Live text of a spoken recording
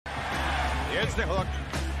Here's the hook.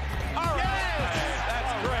 All right. Yes!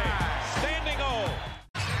 That's great. Standing O.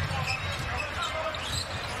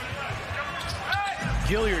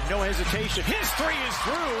 Gilyard, no hesitation. His three is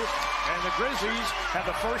through, and the Grizzlies have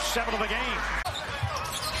the first 7 of the game.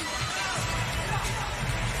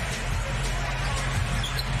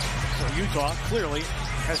 So Utah clearly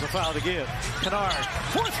has a foul to give. Kennard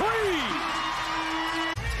for 3.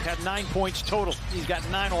 Had 9 points total. He's got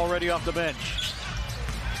 9 already off the bench.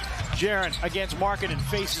 Jaren against Markkanen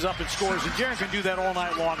faces up and scores, and Jaren can do that all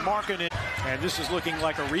night long. Markkanen, and this is looking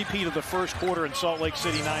like a repeat of the first quarter in Salt Lake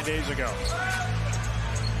City 9 days ago.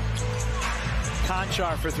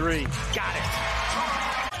 Conchar for 3. Got it.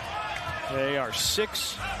 They are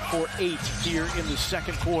 6 for 8 here in the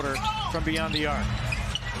second quarter from beyond the arc.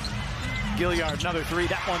 Gilyard, another 3.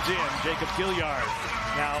 That one's in. Jacob Gilyard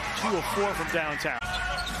now 2 of 4 from downtown.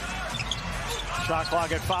 Shot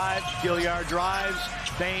clock at 5. Gilyard drives.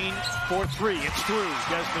 Bane for 3. It's through.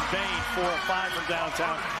 Desmond Bane 4 of 5 from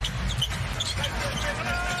downtown.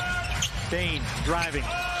 Bane driving.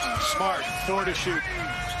 Smart. Thor to shoot.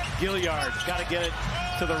 Gilyard got to get it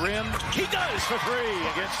to the rim. He does for 3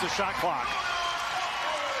 against the shot clock.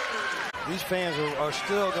 These fans are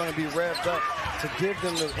still going to be revved up to give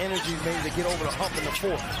them the energy maybe to get over the hump in the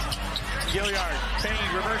fourth. Gilyard, Bane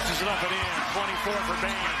reverses it up and in. 24 for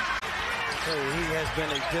Bane. Hey, he has been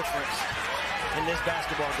a difference in this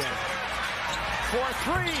basketball game. For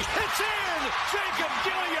 3, it's in! Jacob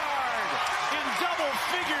Gilyard in double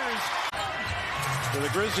figures. So the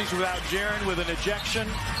Grizzlies without Jaren with an ejection,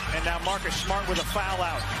 and now Marcus Smart with a foul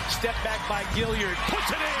out. Step back by Gilyard, puts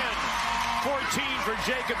it in! 14 for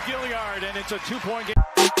Jacob Gilyard, and it's a 2-point game.